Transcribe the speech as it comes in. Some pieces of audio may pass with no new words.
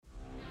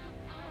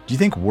Do you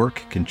think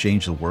work can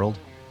change the world?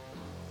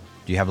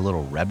 Do you have a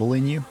little rebel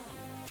in you?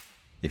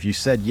 If you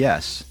said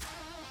yes,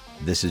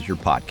 this is your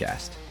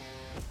podcast.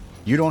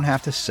 You don't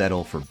have to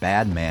settle for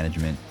bad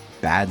management,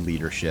 bad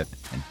leadership,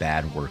 and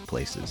bad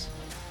workplaces.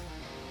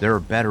 There are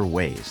better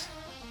ways.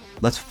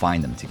 Let's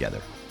find them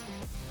together.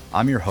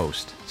 I'm your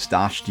host,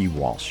 Stosh D.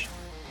 Walsh,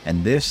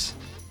 and this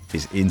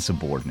is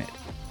Insubordinate.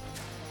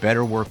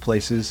 Better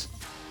workplaces,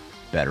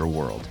 better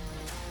world.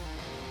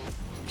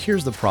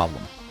 Here's the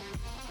problem.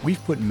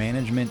 We've put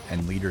management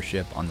and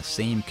leadership on the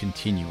same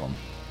continuum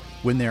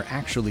when they're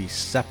actually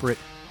separate,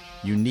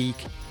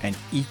 unique, and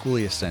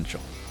equally essential.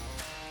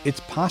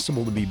 It's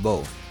possible to be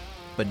both,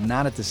 but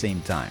not at the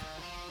same time.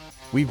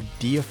 We've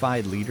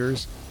deified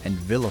leaders and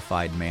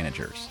vilified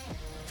managers.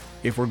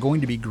 If we're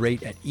going to be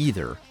great at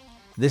either,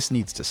 this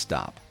needs to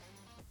stop.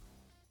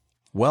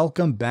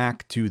 Welcome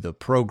back to the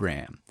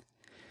program.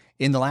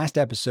 In the last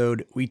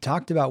episode, we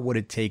talked about what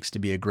it takes to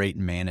be a great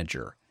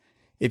manager.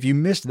 If you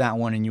missed that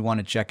one and you want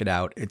to check it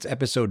out, it's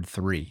episode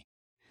 3.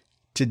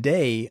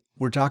 Today,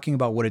 we're talking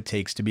about what it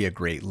takes to be a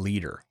great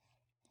leader.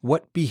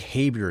 What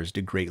behaviors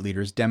do great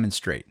leaders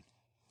demonstrate?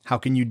 How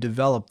can you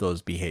develop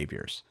those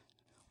behaviors?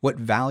 What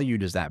value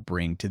does that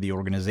bring to the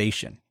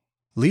organization?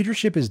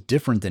 Leadership is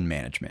different than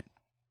management.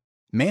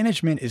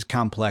 Management is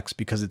complex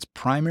because its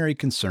primary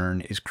concern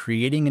is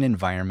creating an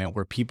environment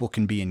where people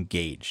can be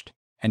engaged,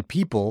 and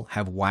people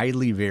have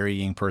widely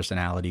varying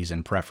personalities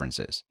and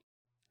preferences.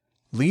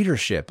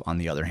 Leadership, on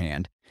the other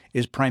hand,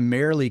 is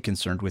primarily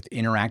concerned with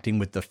interacting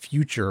with the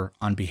future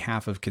on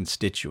behalf of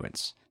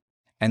constituents.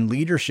 And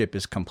leadership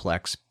is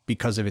complex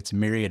because of its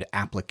myriad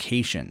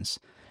applications,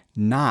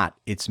 not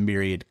its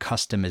myriad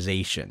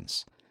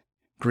customizations.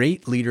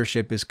 Great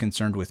leadership is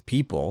concerned with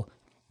people,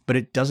 but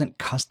it doesn't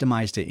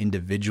customize to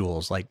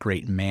individuals like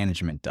great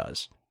management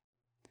does.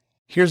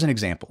 Here's an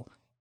example.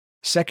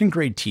 Second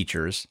grade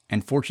teachers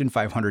and Fortune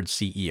 500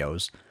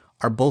 CEOs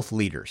are both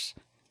leaders.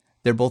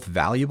 They're both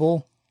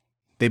valuable.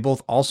 They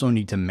both also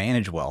need to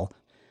manage well,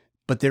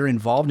 but they're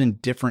involved in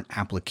different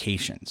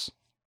applications.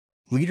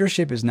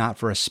 Leadership is not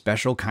for a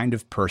special kind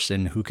of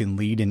person who can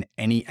lead in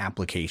any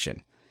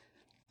application.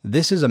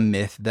 This is a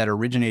myth that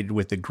originated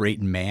with the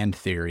great man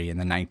theory in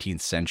the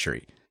 19th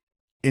century.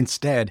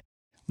 Instead,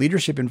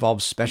 leadership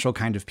involves special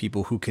kind of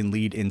people who can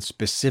lead in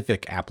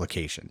specific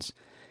applications.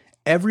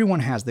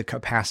 Everyone has the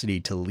capacity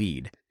to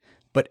lead,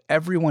 but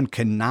everyone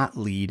cannot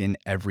lead in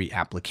every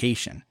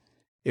application.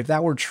 If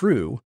that were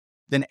true,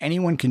 then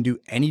anyone can do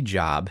any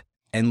job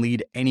and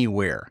lead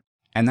anywhere,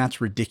 and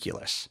that's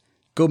ridiculous.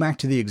 Go back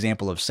to the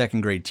example of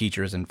second grade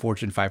teachers and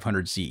Fortune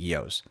 500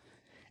 CEOs.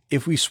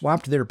 If we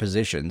swapped their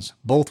positions,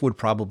 both would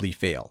probably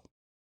fail,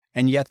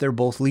 and yet they're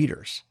both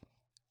leaders.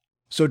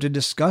 So to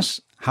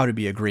discuss how to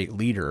be a great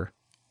leader,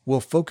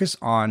 we'll focus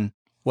on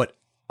what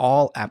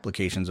all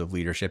applications of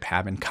leadership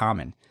have in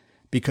common,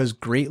 because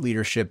great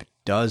leadership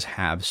does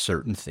have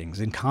certain things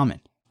in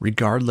common,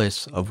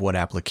 regardless of what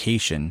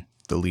application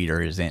the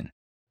leader is in.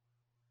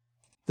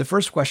 The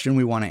first question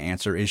we want to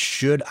answer is,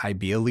 should I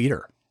be a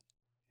leader?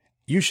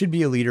 You should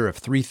be a leader if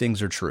 3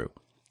 things are true.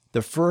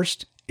 The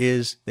first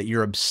is that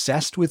you're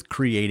obsessed with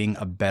creating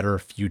a better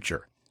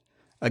future.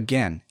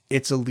 Again,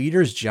 it's a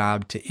leader's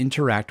job to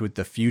interact with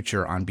the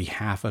future on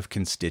behalf of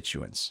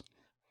constituents.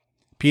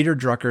 Peter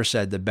Drucker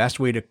said the best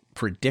way to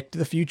predict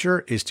the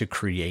future is to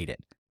create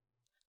it.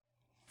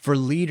 For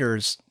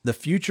leaders, the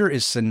future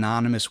is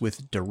synonymous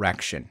with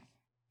direction.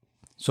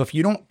 So if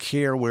you don't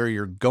care where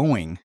you're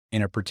going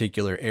in a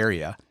particular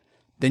area,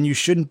 then you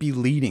shouldn't be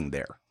leading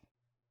there.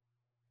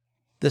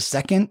 The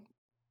second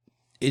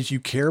is you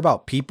care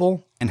about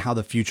people and how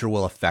the future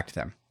will affect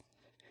them.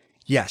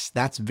 Yes,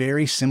 that's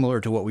very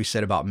similar to what we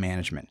said about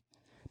management,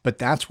 but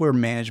that's where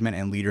management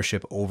and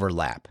leadership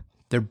overlap.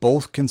 They're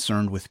both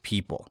concerned with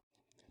people,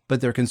 but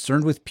they're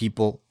concerned with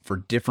people for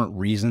different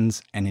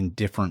reasons and in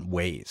different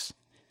ways.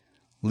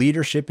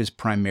 Leadership is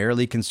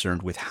primarily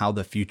concerned with how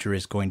the future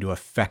is going to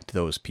affect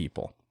those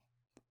people.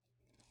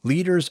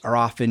 Leaders are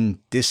often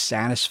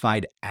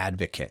dissatisfied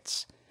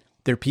advocates.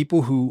 They're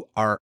people who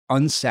are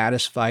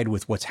unsatisfied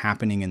with what's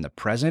happening in the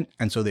present,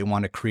 and so they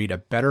want to create a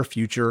better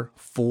future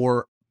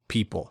for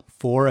people,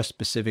 for a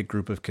specific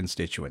group of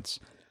constituents.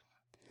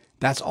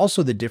 That's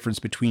also the difference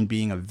between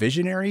being a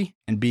visionary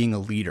and being a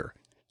leader.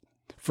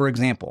 For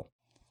example,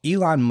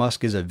 Elon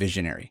Musk is a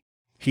visionary.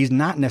 He's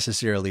not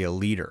necessarily a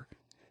leader.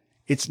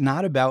 It's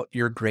not about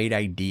your great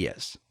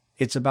ideas.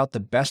 It's about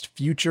the best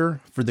future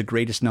for the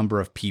greatest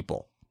number of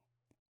people.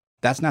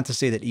 That's not to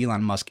say that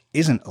Elon Musk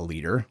isn't a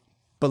leader,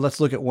 but let's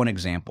look at one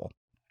example.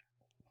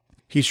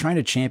 He's trying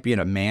to champion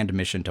a manned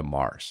mission to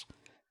Mars.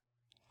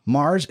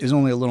 Mars is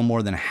only a little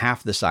more than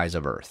half the size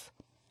of Earth.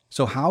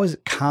 So how is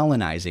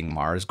colonizing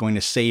Mars going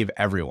to save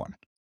everyone?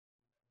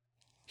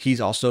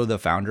 He's also the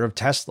founder of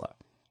Tesla.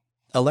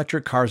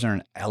 Electric cars are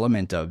an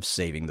element of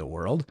saving the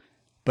world,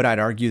 but I'd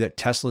argue that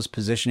Tesla's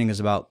positioning is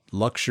about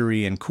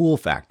luxury and cool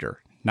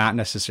factor, not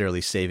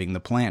necessarily saving the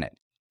planet.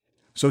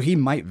 So he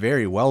might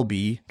very well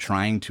be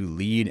trying to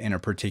lead in a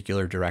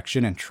particular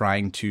direction and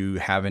trying to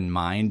have in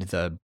mind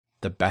the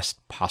the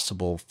best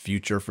possible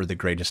future for the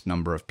greatest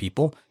number of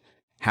people.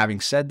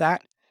 Having said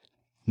that,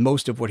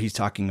 most of what he's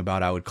talking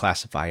about I would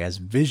classify as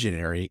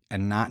visionary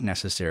and not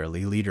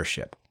necessarily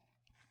leadership.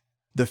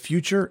 The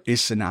future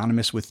is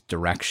synonymous with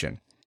direction,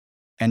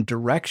 and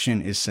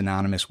direction is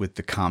synonymous with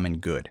the common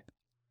good.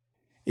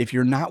 If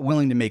you're not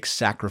willing to make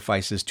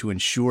sacrifices to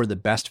ensure the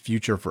best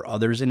future for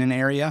others in an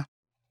area,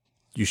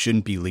 you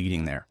shouldn't be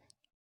leading there.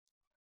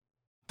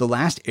 The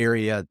last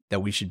area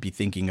that we should be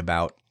thinking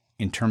about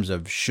in terms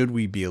of should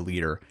we be a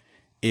leader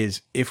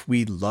is if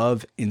we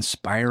love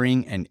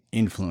inspiring and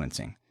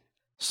influencing.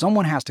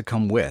 Someone has to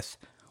come with,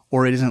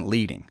 or it isn't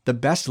leading. The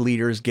best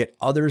leaders get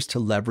others to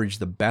leverage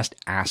the best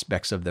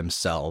aspects of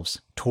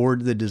themselves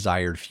toward the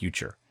desired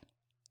future.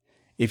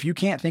 If you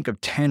can't think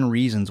of 10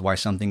 reasons why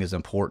something is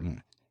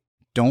important,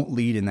 don't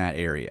lead in that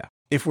area.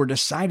 If we're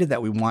decided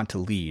that we want to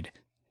lead,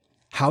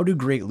 how do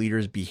great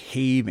leaders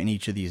behave in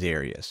each of these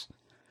areas?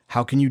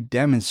 How can you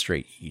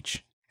demonstrate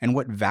each? And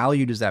what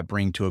value does that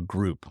bring to a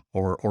group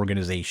or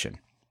organization?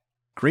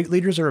 Great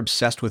leaders are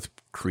obsessed with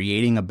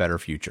creating a better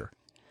future.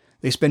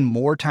 They spend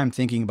more time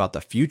thinking about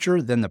the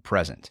future than the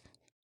present,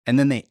 and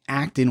then they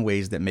act in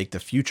ways that make the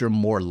future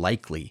more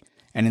likely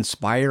and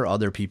inspire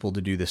other people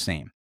to do the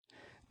same.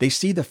 They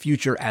see the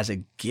future as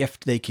a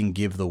gift they can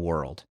give the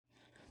world.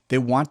 They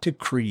want to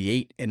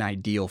create an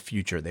ideal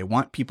future. They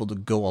want people to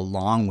go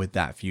along with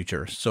that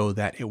future so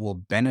that it will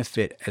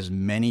benefit as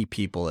many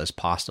people as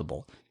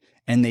possible.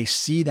 And they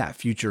see that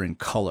future in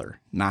color,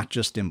 not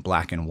just in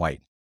black and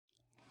white.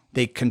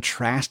 They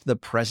contrast the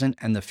present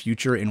and the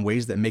future in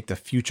ways that make the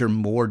future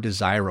more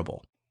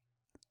desirable.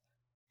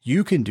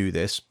 You can do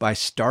this by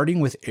starting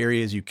with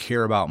areas you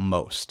care about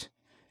most,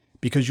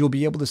 because you'll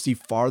be able to see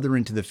farther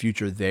into the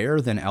future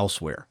there than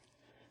elsewhere.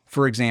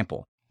 For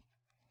example,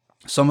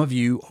 some of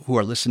you who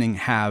are listening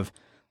have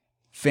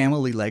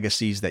family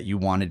legacies that you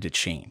wanted to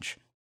change,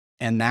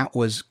 and that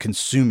was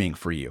consuming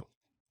for you.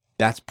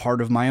 That's part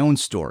of my own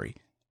story.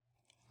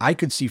 I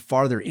could see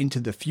farther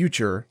into the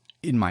future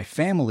in my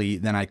family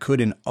than I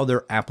could in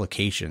other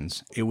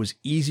applications. It was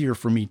easier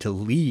for me to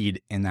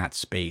lead in that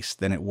space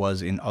than it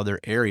was in other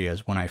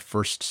areas when I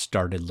first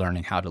started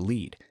learning how to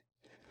lead.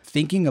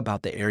 Thinking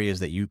about the areas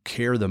that you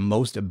care the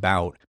most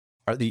about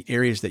are the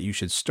areas that you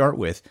should start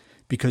with,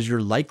 because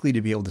you're likely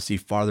to be able to see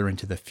farther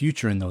into the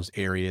future in those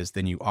areas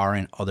than you are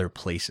in other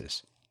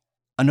places.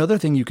 Another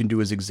thing you can do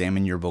is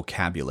examine your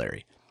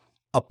vocabulary.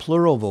 A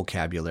plural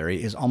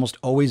vocabulary is almost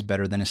always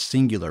better than a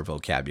singular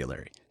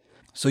vocabulary.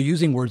 So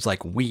using words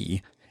like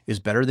we is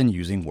better than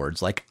using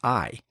words like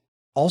I.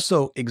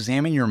 Also,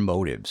 examine your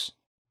motives.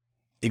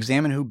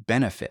 Examine who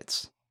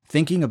benefits.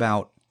 Thinking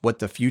about what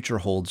the future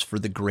holds for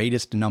the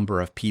greatest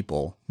number of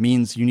people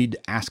means you need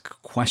to ask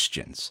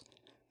questions.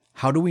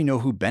 How do we know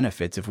who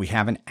benefits if we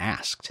haven't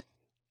asked?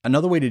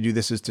 Another way to do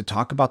this is to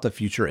talk about the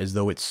future as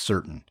though it's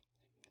certain.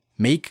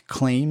 Make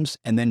claims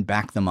and then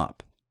back them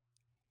up.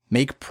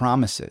 Make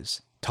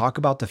promises. Talk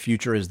about the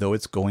future as though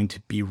it's going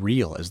to be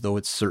real, as though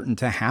it's certain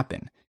to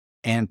happen.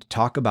 And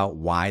talk about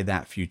why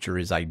that future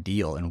is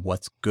ideal and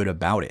what's good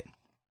about it.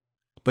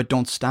 But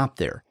don't stop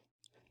there.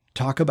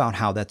 Talk about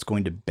how that's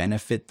going to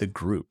benefit the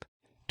group.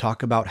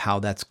 Talk about how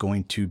that's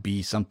going to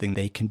be something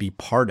they can be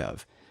part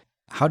of.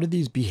 How do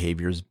these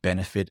behaviors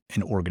benefit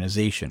an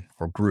organization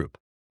or group?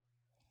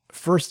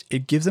 First,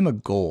 it gives them a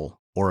goal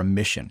or a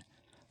mission,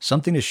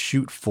 something to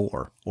shoot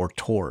for or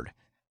toward.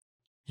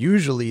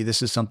 Usually,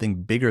 this is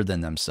something bigger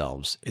than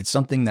themselves. It's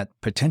something that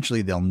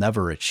potentially they'll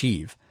never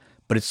achieve,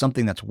 but it's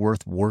something that's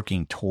worth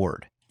working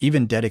toward,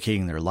 even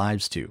dedicating their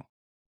lives to.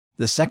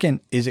 The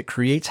second is it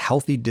creates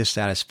healthy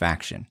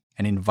dissatisfaction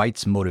and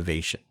invites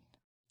motivation.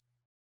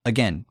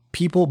 Again,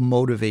 people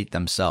motivate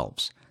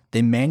themselves.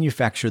 They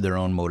manufacture their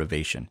own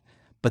motivation,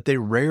 but they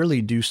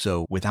rarely do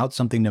so without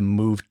something to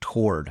move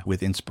toward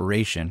with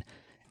inspiration.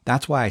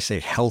 That's why I say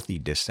healthy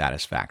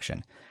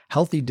dissatisfaction.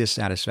 Healthy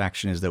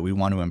dissatisfaction is that we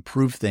want to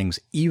improve things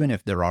even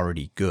if they're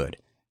already good.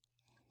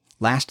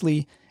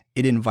 Lastly,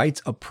 it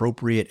invites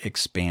appropriate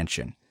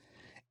expansion.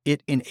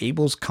 It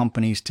enables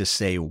companies to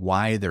say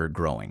why they're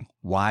growing,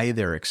 why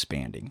they're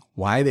expanding,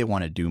 why they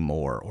want to do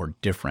more or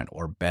different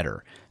or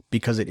better,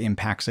 because it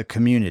impacts a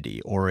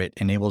community or it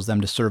enables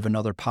them to serve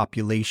another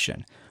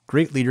population.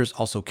 Great leaders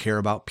also care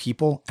about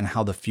people and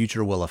how the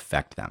future will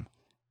affect them.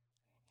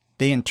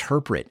 They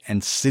interpret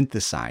and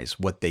synthesize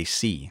what they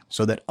see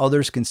so that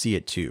others can see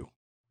it too.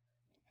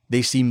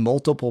 They see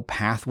multiple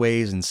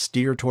pathways and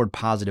steer toward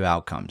positive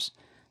outcomes.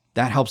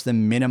 That helps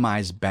them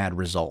minimize bad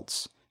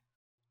results.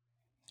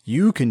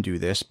 You can do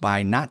this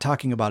by not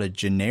talking about a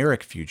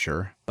generic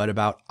future, but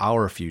about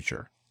our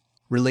future.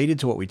 Related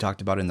to what we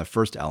talked about in the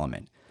first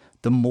element,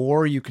 the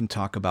more you can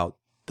talk about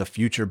the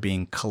future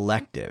being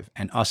collective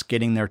and us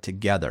getting there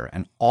together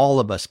and all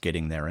of us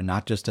getting there and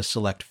not just a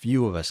select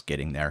few of us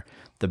getting there,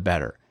 the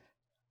better.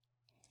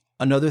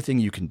 Another thing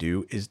you can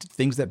do is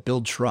things that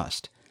build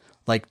trust,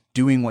 like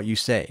doing what you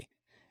say,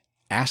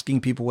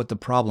 asking people what the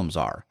problems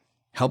are,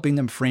 helping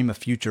them frame a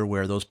future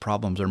where those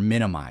problems are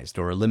minimized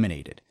or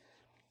eliminated,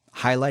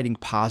 highlighting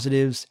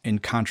positives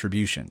and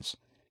contributions,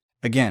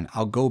 Again,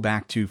 I'll go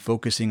back to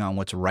focusing on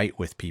what's right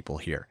with people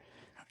here.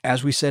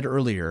 As we said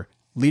earlier,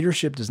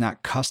 leadership does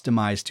not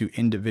customize to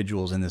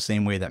individuals in the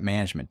same way that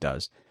management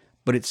does,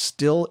 but it's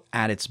still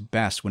at its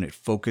best when it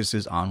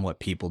focuses on what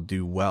people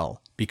do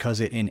well, because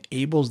it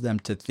enables them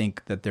to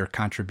think that their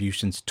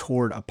contributions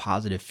toward a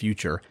positive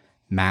future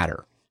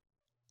matter.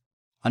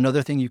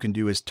 Another thing you can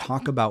do is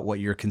talk about what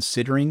you're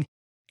considering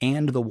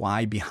and the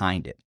why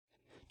behind it.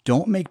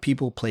 Don't make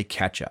people play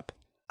catch up.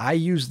 I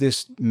use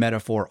this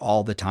metaphor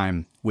all the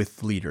time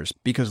with leaders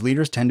because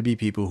leaders tend to be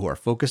people who are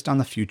focused on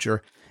the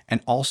future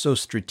and also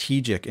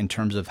strategic in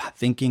terms of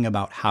thinking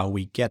about how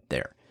we get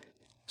there.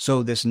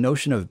 So this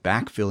notion of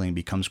backfilling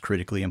becomes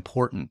critically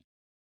important.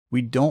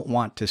 We don't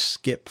want to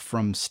skip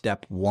from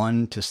step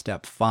 1 to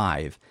step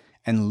 5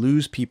 and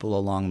lose people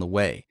along the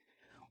way,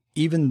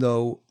 even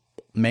though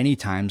many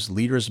times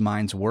leaders'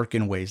 minds work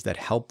in ways that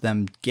help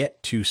them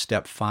get to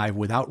step 5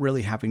 without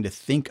really having to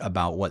think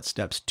about what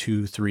steps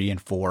 2, 3,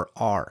 and 4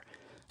 are.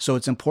 So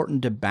it's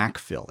important to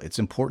backfill. It's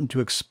important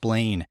to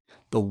explain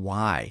the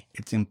why.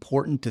 It's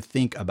important to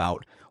think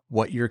about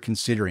what you're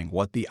considering,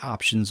 what the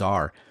options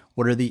are,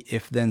 what are the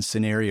if-then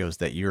scenarios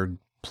that you're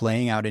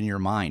playing out in your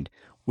mind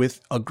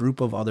with a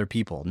group of other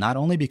people, not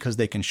only because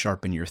they can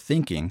sharpen your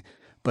thinking,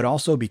 but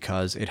also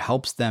because it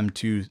helps them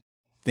to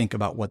think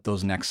about what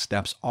those next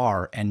steps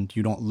are, and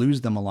you don't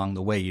lose them along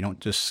the way. You don't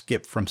just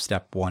skip from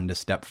step 1 to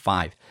step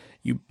 5.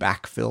 You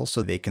backfill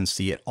so they can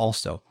see it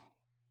also.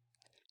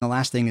 The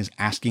last thing is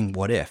asking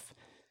what if.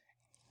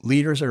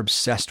 Leaders are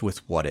obsessed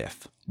with what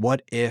if.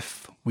 What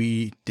if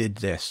we did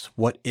this?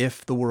 What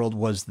if the world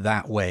was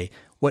that way?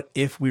 What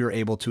if we were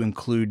able to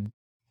include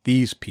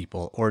these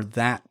people or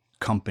that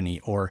company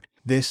or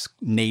this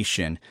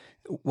nation?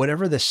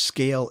 Whatever the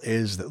scale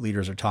is that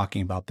leaders are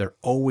talking about, they're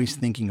always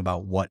thinking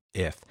about what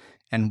if.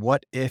 And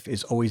what if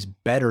is always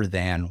better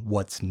than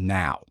what's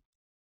now.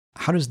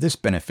 How does this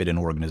benefit an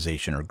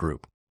organization or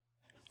group?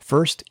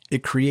 First,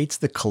 it creates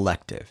the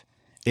collective.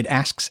 It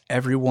asks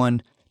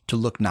everyone to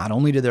look not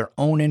only to their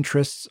own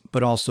interests,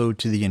 but also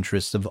to the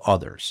interests of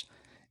others.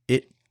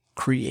 It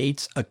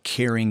creates a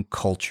caring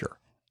culture.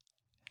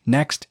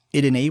 Next,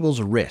 it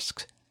enables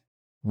risk.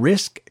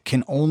 Risk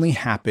can only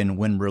happen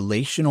when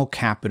relational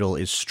capital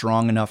is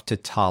strong enough to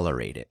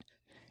tolerate it.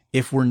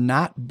 If we're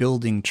not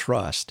building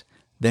trust,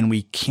 then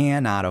we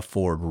cannot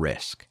afford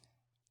risk.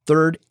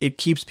 Third, it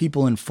keeps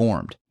people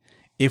informed.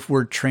 If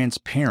we're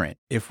transparent,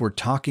 if we're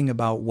talking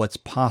about what's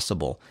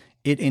possible,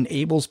 it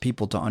enables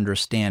people to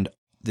understand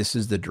this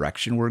is the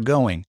direction we're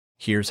going.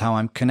 Here's how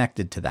I'm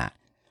connected to that.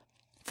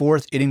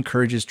 Fourth, it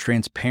encourages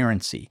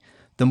transparency.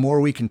 The more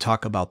we can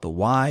talk about the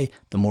why,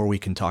 the more we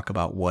can talk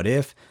about what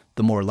if,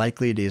 the more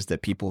likely it is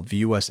that people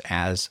view us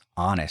as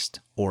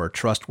honest or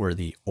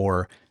trustworthy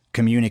or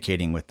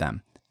communicating with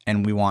them.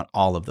 And we want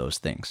all of those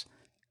things.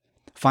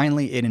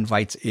 Finally, it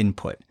invites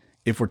input.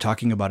 If we're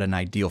talking about an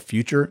ideal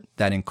future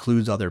that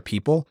includes other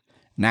people,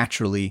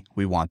 naturally,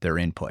 we want their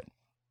input.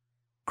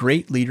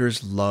 Great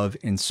leaders love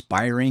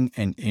inspiring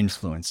and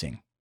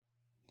influencing.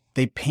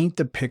 They paint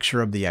the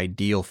picture of the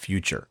ideal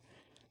future.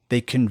 They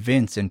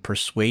convince and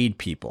persuade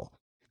people.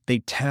 They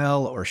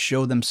tell or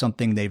show them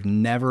something they've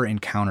never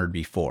encountered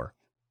before.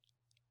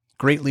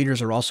 Great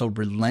leaders are also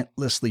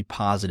relentlessly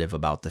positive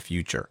about the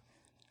future.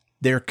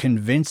 They're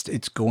convinced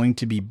it's going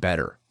to be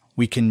better.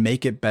 We can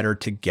make it better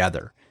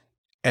together.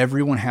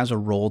 Everyone has a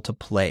role to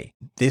play.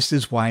 This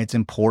is why it's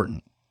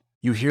important.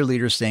 You hear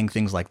leaders saying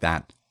things like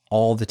that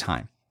all the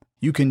time.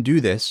 You can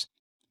do this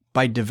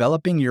by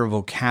developing your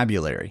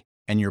vocabulary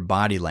and your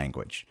body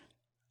language,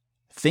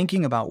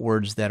 thinking about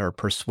words that are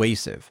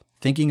persuasive,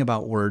 thinking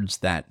about words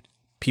that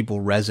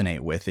people resonate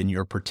with in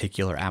your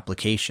particular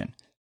application,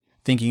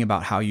 thinking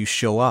about how you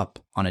show up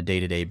on a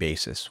day-to-day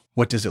basis.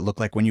 What does it look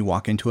like when you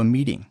walk into a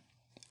meeting?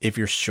 If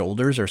your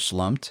shoulders are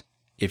slumped,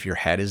 if your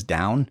head is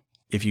down,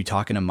 if you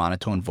talk in a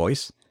monotone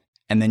voice,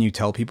 and then you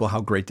tell people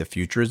how great the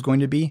future is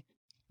going to be,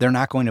 they're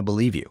not going to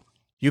believe you.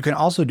 You can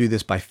also do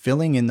this by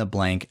filling in the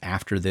blank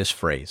after this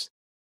phrase.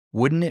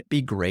 Wouldn't it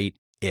be great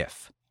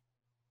if?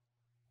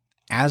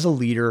 As a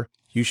leader,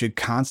 you should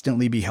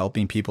constantly be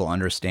helping people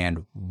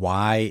understand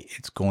why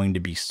it's going to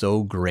be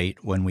so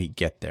great when we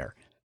get there,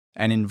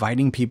 and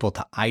inviting people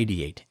to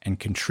ideate and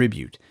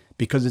contribute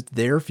because it's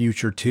their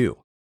future too.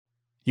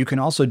 You can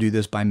also do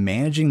this by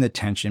managing the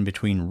tension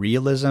between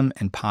realism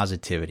and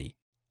positivity.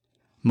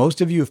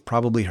 Most of you have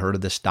probably heard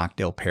of the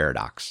Stockdale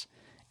Paradox.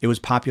 It was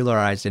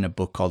popularized in a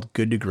book called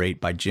Good to Great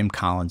by Jim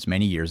Collins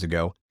many years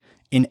ago.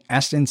 In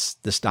essence,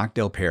 the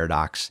Stockdale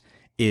Paradox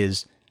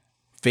is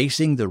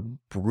facing the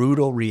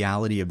brutal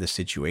reality of the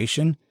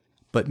situation,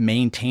 but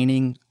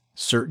maintaining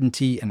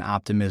certainty and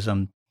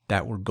optimism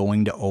that we're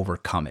going to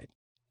overcome it.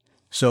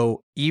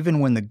 So even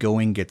when the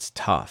going gets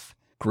tough,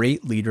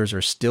 great leaders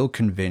are still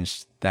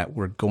convinced that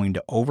we're going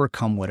to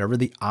overcome whatever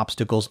the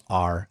obstacles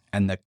are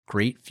and the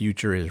great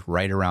future is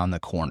right around the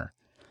corner.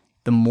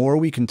 The more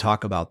we can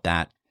talk about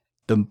that,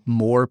 the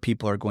more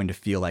people are going to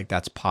feel like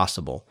that's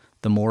possible.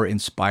 the more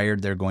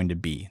inspired they're going to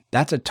be.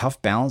 That's a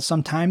tough balance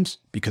sometimes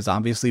because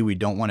obviously we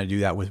don't want to do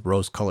that with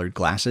rose-colored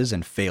glasses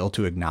and fail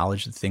to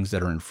acknowledge the things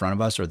that are in front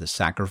of us or the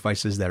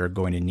sacrifices that are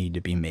going to need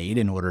to be made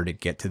in order to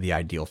get to the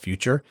ideal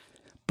future.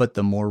 But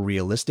the more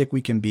realistic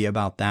we can be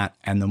about that,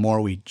 and the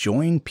more we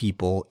join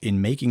people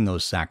in making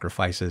those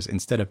sacrifices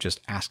instead of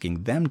just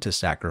asking them to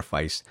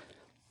sacrifice,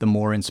 the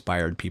more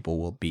inspired people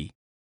will be.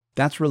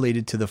 That's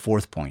related to the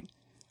fourth point,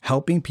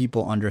 helping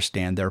people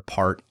understand their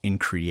part in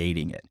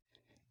creating it.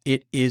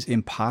 It is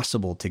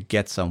impossible to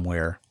get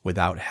somewhere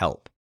without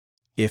help.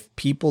 If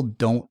people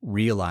don't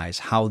realize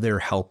how they're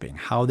helping,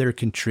 how they're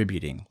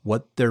contributing,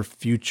 what their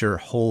future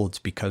holds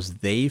because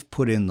they've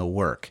put in the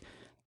work,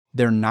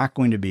 they're not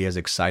going to be as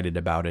excited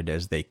about it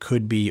as they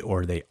could be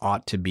or they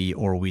ought to be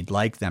or we'd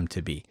like them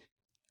to be.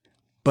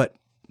 But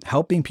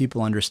helping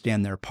people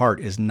understand their part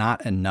is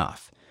not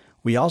enough.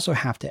 We also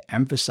have to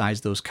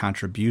emphasize those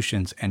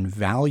contributions and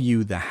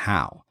value the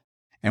how.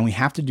 And we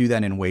have to do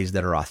that in ways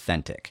that are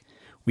authentic.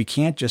 We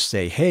can't just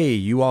say, hey,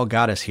 you all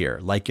got us here,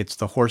 like it's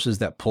the horses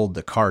that pulled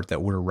the cart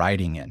that we're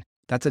riding in.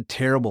 That's a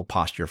terrible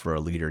posture for a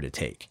leader to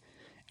take.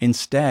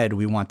 Instead,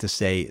 we want to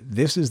say,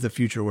 this is the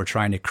future we're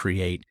trying to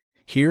create.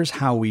 Here's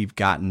how we've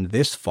gotten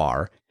this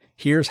far.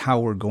 Here's how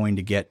we're going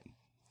to get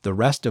the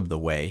rest of the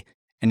way.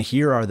 And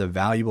here are the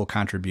valuable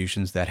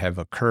contributions that have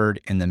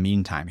occurred in the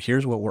meantime.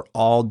 Here's what we're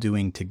all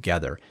doing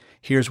together.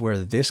 Here's where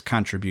this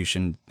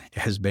contribution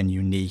has been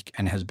unique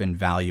and has been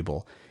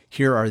valuable.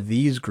 Here are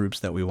these groups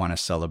that we want to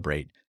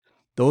celebrate.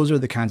 Those are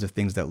the kinds of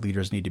things that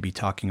leaders need to be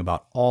talking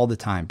about all the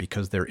time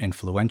because they're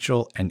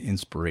influential and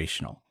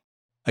inspirational.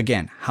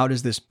 Again, how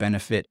does this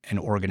benefit an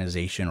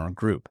organization or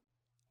group?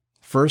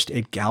 First,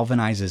 it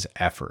galvanizes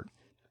effort.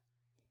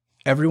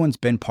 Everyone's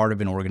been part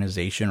of an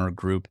organization or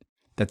group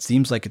that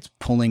seems like it's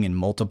pulling in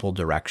multiple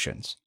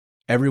directions.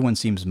 Everyone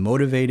seems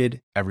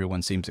motivated,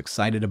 everyone seems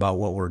excited about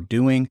what we're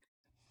doing,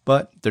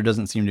 but there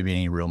doesn't seem to be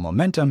any real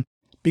momentum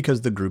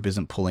because the group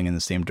isn't pulling in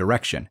the same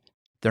direction.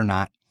 They're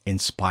not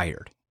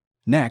inspired.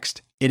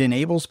 Next, it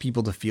enables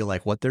people to feel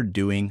like what they're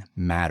doing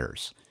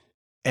matters.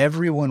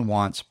 Everyone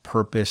wants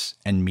purpose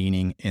and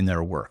meaning in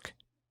their work.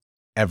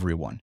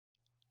 Everyone.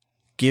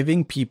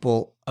 Giving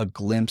people a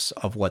glimpse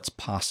of what's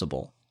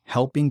possible,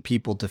 helping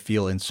people to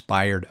feel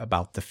inspired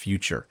about the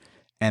future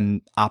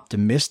and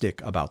optimistic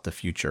about the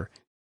future,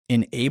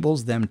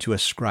 enables them to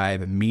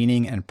ascribe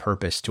meaning and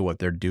purpose to what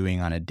they're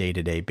doing on a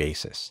day-to-day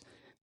basis.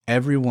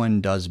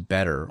 Everyone does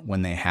better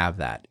when they have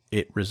that.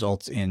 It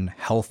results in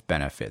health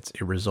benefits.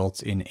 It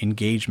results in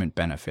engagement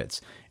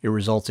benefits. It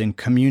results in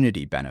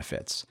community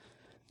benefits.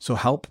 So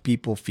help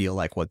people feel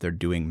like what they're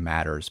doing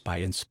matters by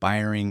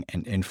inspiring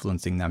and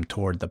influencing them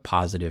toward the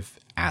positive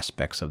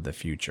aspects of the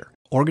future.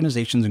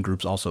 Organizations and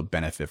groups also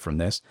benefit from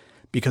this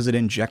because it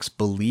injects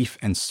belief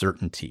and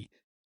certainty.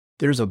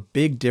 There's a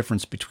big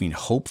difference between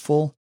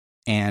hopeful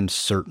and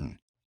certain.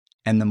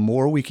 And the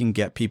more we can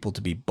get people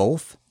to be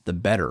both, the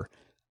better.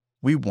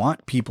 We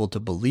want people to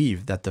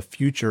believe that the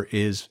future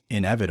is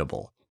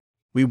inevitable.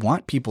 We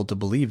want people to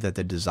believe that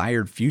the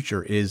desired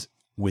future is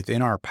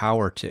within our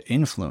power to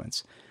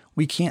influence.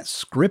 We can't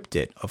script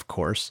it, of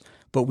course,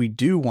 but we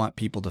do want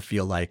people to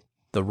feel like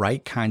the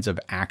right kinds of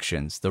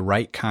actions, the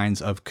right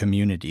kinds of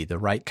community, the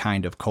right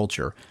kind of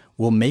culture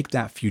will make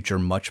that future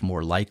much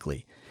more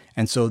likely.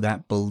 And so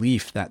that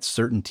belief, that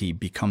certainty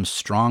becomes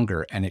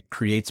stronger and it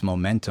creates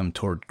momentum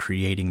toward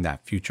creating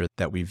that future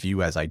that we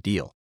view as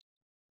ideal.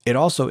 It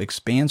also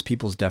expands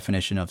people's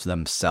definition of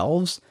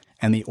themselves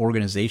and the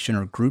organization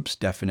or group's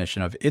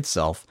definition of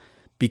itself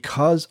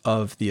because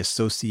of the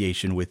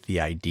association with the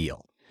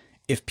ideal.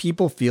 If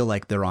people feel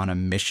like they're on a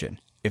mission,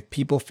 if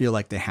people feel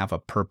like they have a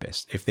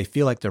purpose, if they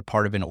feel like they're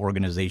part of an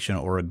organization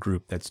or a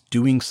group that's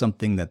doing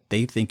something that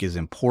they think is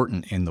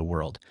important in the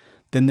world,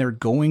 then they're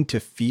going to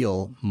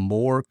feel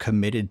more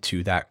committed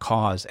to that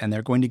cause and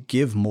they're going to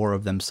give more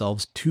of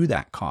themselves to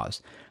that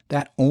cause.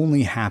 That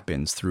only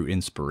happens through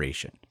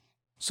inspiration.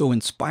 So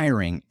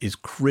inspiring is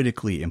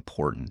critically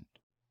important.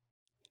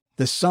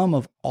 The sum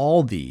of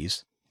all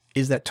these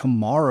is that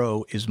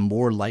tomorrow is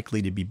more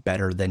likely to be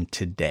better than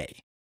today.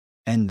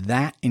 And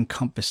that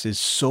encompasses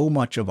so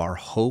much of our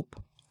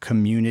hope,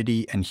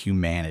 community, and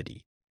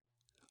humanity.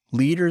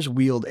 Leaders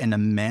wield an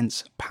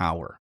immense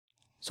power,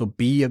 so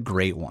be a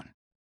great one.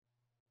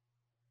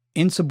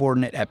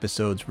 Insubordinate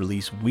episodes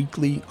release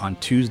weekly on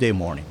Tuesday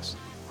mornings.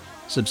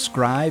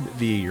 Subscribe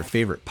via your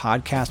favorite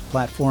podcast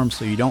platform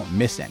so you don't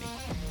miss any.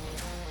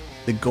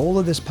 The goal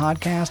of this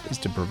podcast is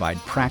to provide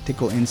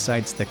practical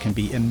insights that can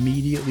be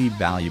immediately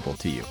valuable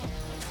to you.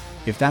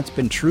 If that's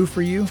been true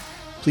for you,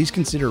 please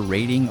consider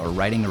rating or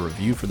writing a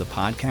review for the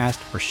podcast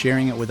or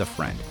sharing it with a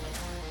friend.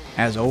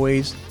 As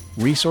always,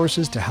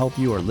 resources to help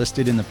you are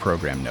listed in the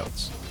program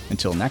notes.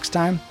 Until next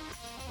time,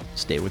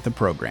 stay with the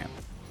program.